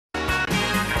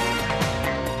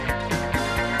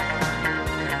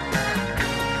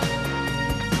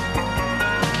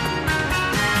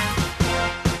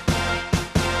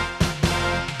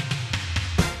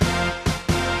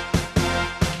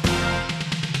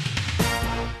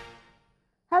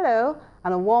Hello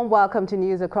and a warm welcome to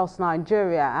News Across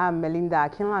Nigeria. I'm Melinda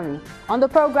Akinlami. On the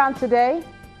program today,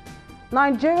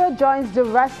 Nigeria joins the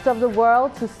rest of the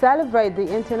world to celebrate the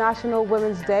International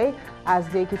Women's Day as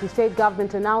the Ekiti State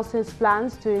government announces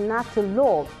plans to enact a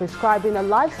law prescribing a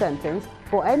life sentence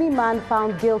for any man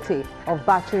found guilty of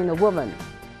battering a woman.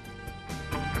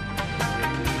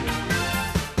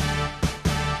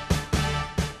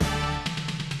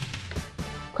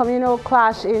 Communal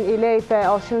clash in Ile-Ife,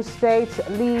 Osun State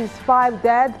leaves 5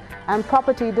 dead and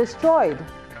property destroyed.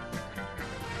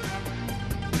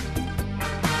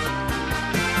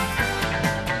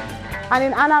 And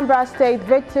in Anambra State,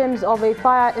 victims of a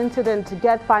fire incident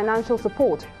get financial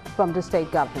support from the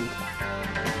state government.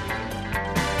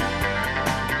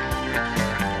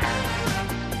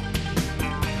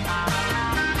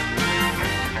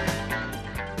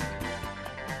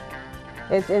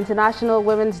 It's International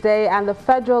Women's Day and the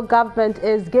federal government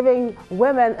is giving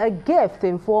women a gift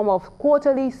in form of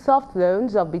quarterly soft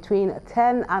loans of between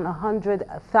 10 and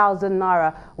 100,000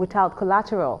 naira without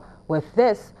collateral. With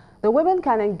this, the women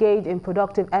can engage in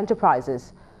productive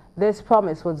enterprises. This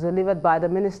promise was delivered by the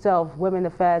Minister of Women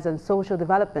Affairs and Social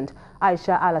Development,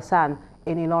 Aisha Alasan,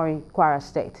 in Ilorin, Kwara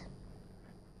State.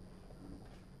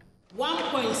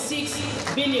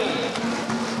 1.6 billion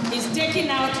is taken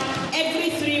out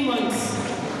every 3 months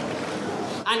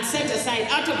and set aside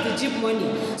out of the JIP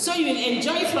money. So you will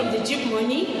enjoy from the JIP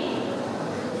money.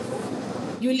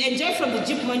 You will enjoy from the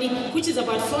JIP money, which is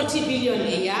about 40 billion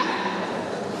a year.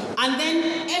 And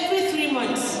then every 3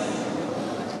 months,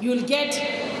 you'll get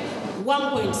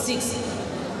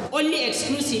 1.6, only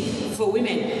exclusive for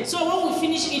women. So when we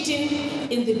finish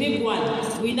eating in the big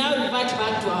one, we now revert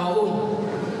back to our own,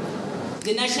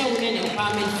 the National Women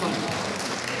Empowerment Fund.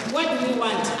 What do we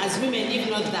want as women if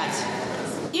not that?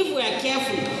 If we are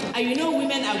careful, and you know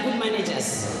women are good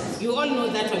managers, you all know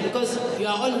that one because you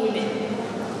are all women.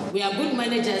 We are good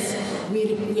managers,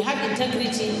 we have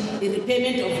integrity in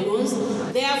repayment of loans,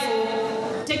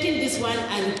 therefore taking this one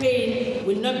and repaying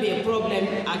will not be a problem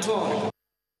at all.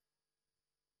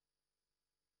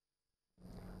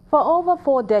 For over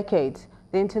 4 decades,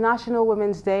 the International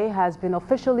Women's Day has been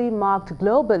officially marked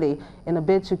globally in a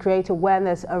bid to create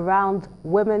awareness around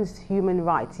women's human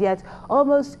rights. Yet,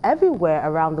 almost everywhere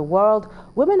around the world,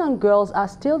 women and girls are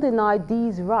still denied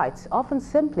these rights, often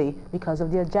simply because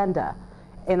of their gender.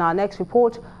 In our next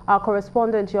report, our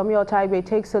correspondent Yomi Otaibe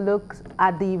takes a look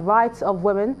at the rights of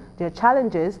women, their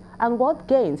challenges, and what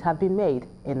gains have been made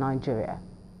in Nigeria.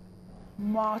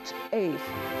 March 8th,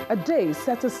 a day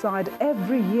set aside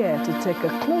every year to take a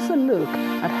closer look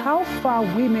at how far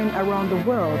women around the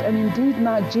world, and indeed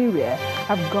Nigeria,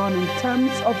 have gone in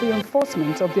terms of the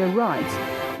enforcement of their rights,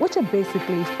 which are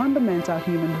basically fundamental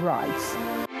human rights.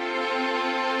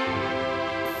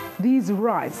 These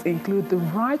rights include the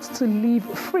right to live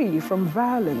free from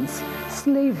violence,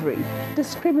 slavery,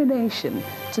 discrimination,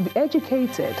 to be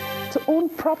educated, to own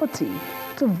property,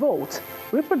 to vote,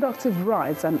 reproductive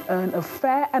rights, and earn a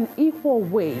fair and equal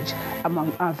wage,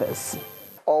 among others.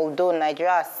 Although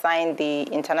Nigeria has signed the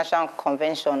International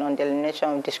Convention on the Elimination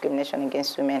of Discrimination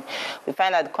Against Women, we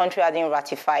find that the country hasn't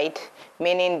ratified,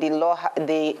 meaning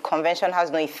the convention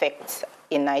has no effect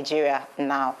in Nigeria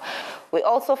now. We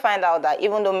also find out that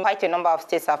even though quite a number of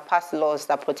states have passed laws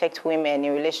that protect women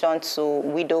in relation to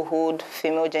widowhood,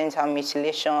 female genital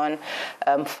mutilation,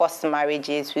 forced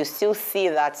marriages, we still see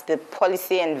that the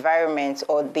policy environment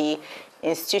or the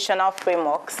institutional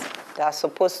frameworks that are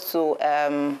supposed to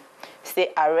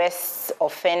say arrest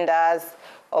offenders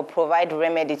or provide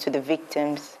remedy to the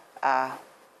victims are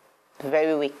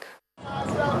very weak.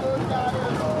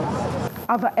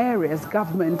 Other areas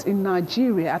government in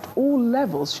Nigeria at all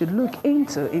levels should look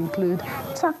into include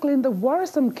tackling the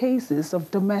worrisome cases of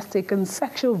domestic and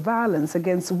sexual violence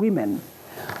against women.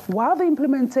 While the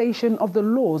implementation of the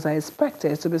laws are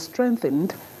expected to be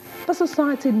strengthened, the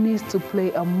society needs to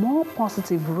play a more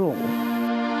positive role.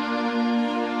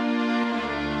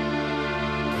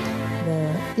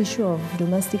 The issue of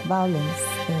domestic violence,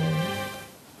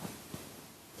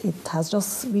 it has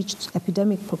just reached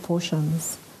epidemic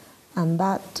proportions. And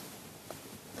that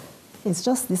is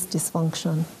just this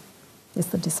dysfunction. It's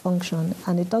the dysfunction.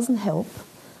 And it doesn't help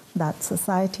that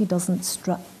society doesn't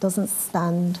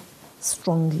stand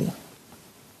strongly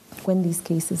when these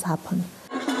cases happen.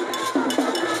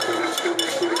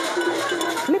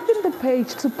 Flipping the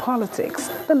page to politics,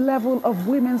 the level of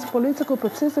women's political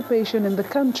participation in the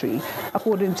country,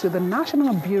 according to the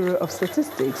National Bureau of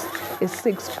Statistics, is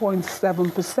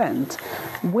 6.7%,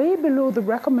 way below the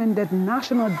recommended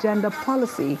national gender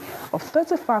policy of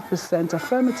 35%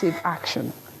 affirmative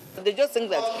action. They just think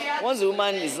that once a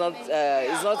woman is not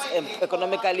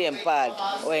economically empowered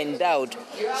or endowed,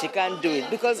 she can't do it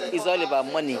because it's all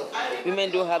about money.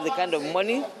 Women don't have the kind of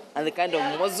money and the kind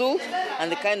of muscle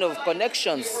and the kind of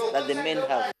connections that the men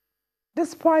have.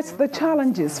 Despite the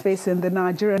challenges facing the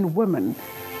Nigerian women,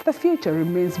 the future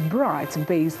remains bright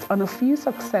based on a few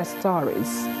success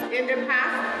stories. In the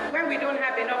past, when we don't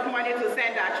have enough money to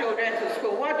send our children to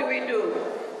school, what do?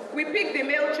 We pick the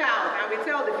male child and we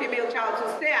tell the female child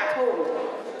to stay at home,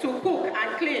 to cook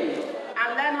and clean,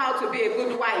 and learn how to be a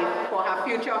good wife for her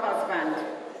future husband.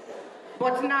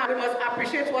 But now we must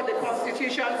appreciate what the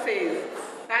Constitution says,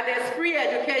 that there's free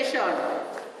education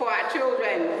for our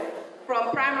children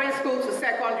from primary school to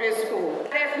secondary school.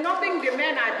 There's nothing the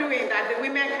men are doing that the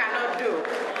women cannot do.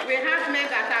 We have men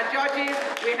that are judges,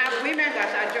 we have women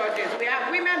that are judges, we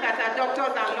have women that are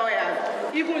doctors and lawyers,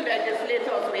 even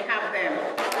legislators, we have them.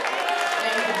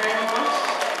 Thank you very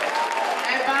much.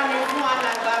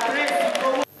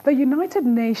 The United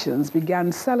Nations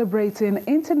began celebrating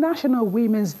International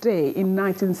Women's Day in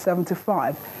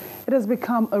 1975. It has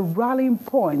become a rallying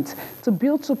point to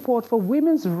build support for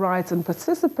women's rights and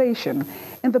participation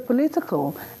in the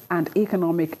political and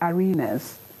economic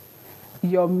arenas.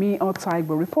 Yomi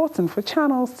Otaigbo reporting for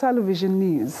Channels Television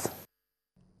News.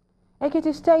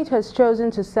 Ekiti State has chosen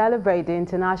to celebrate the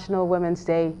International Women's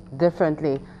Day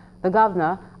differently. The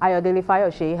governor, Ayodele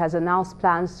Fayose, has announced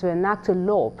plans to enact a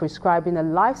law prescribing a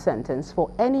life sentence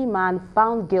for any man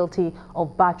found guilty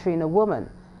of battering a woman.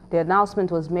 The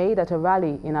announcement was made at a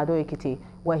rally in Ado Ekiti,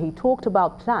 where he talked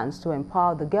about plans to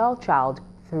empower the girl child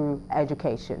through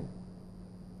education.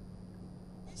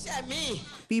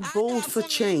 Be bold for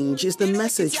change is the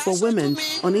message for women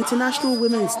on International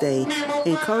Women's Day,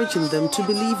 encouraging them to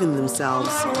believe in themselves.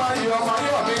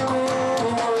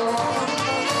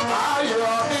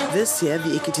 This year,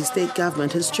 the Ekiti State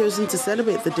government has chosen to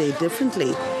celebrate the day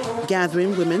differently,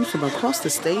 gathering women from across the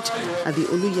state at the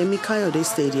Oluyemi Kayode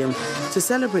Stadium to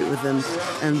celebrate with them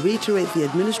and reiterate the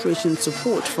administration's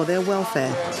support for their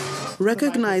welfare.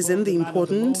 Recognizing the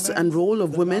importance and role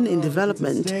of women in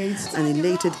development, an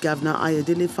elated Governor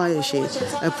Ayodele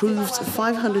Fayose approved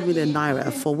 500 million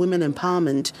naira for women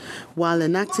empowerment while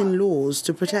enacting laws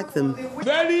to protect them.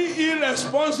 Very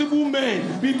irresponsible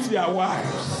men beat their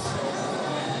wives.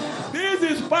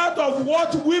 This is part of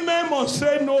what women must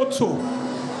say no to.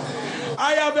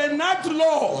 I have enacted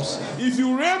laws. If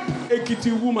you rape a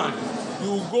Ekiti woman,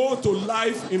 you go to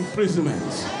life imprisonment.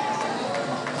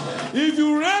 If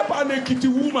you rape an Ekiti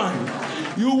woman,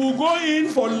 you will go in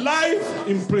for life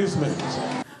imprisonment.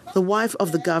 The wife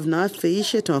of the governor,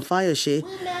 Feisheton Fayose,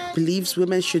 believes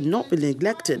women should not be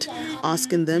neglected,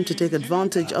 asking them to take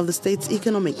advantage of the state's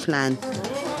economic plan.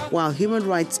 While human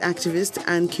rights activist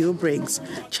Ankyo Briggs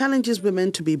challenges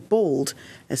women to be bold,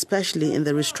 especially in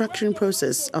the restructuring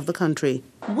process of the country.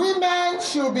 Women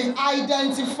should be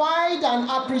identified and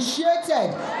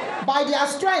appreciated by their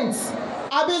strengths,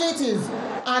 abilities,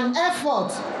 and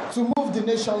effort to move the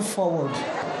nation forward.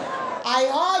 I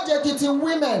urge Ekiti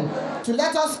women to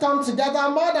let us come together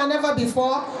more than ever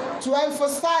before to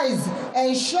emphasize,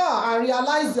 ensure, and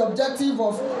realize the objective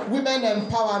of women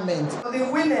empowerment. The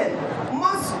women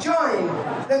must join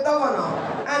the governor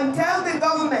and tell the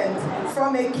government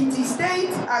from Ekiti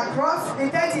State across the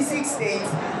 36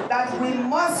 states that we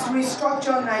must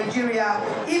restructure Nigeria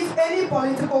if any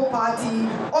political party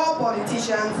or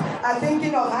politicians are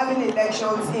thinking of having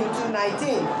elections in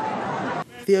 2019.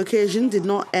 The occasion did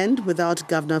not end without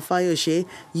Governor Fayose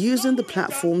using the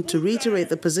platform to reiterate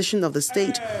the position of the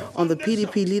state on the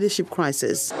PDP leadership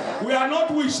crisis. We are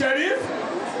not with Sheriff.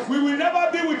 We will never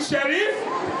be with Sheriff.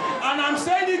 And I'm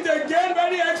saying it again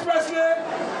very expressly.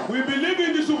 We believe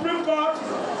in the Supreme Court.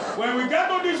 When we get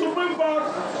to the Supreme Court,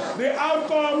 the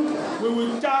outcome, we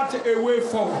will chart a way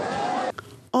forward.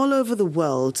 All over the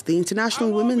world, the International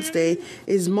Women's Day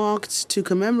is marked to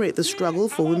commemorate the struggle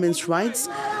for women's rights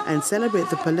and celebrate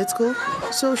the political,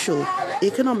 social,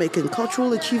 economic and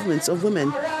cultural achievements of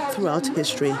women throughout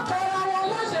history.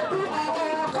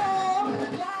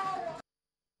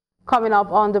 Coming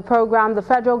up on the program, the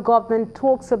federal government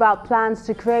talks about plans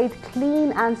to create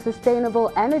clean and sustainable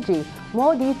energy.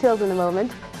 More details in a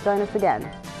moment. Join us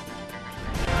again.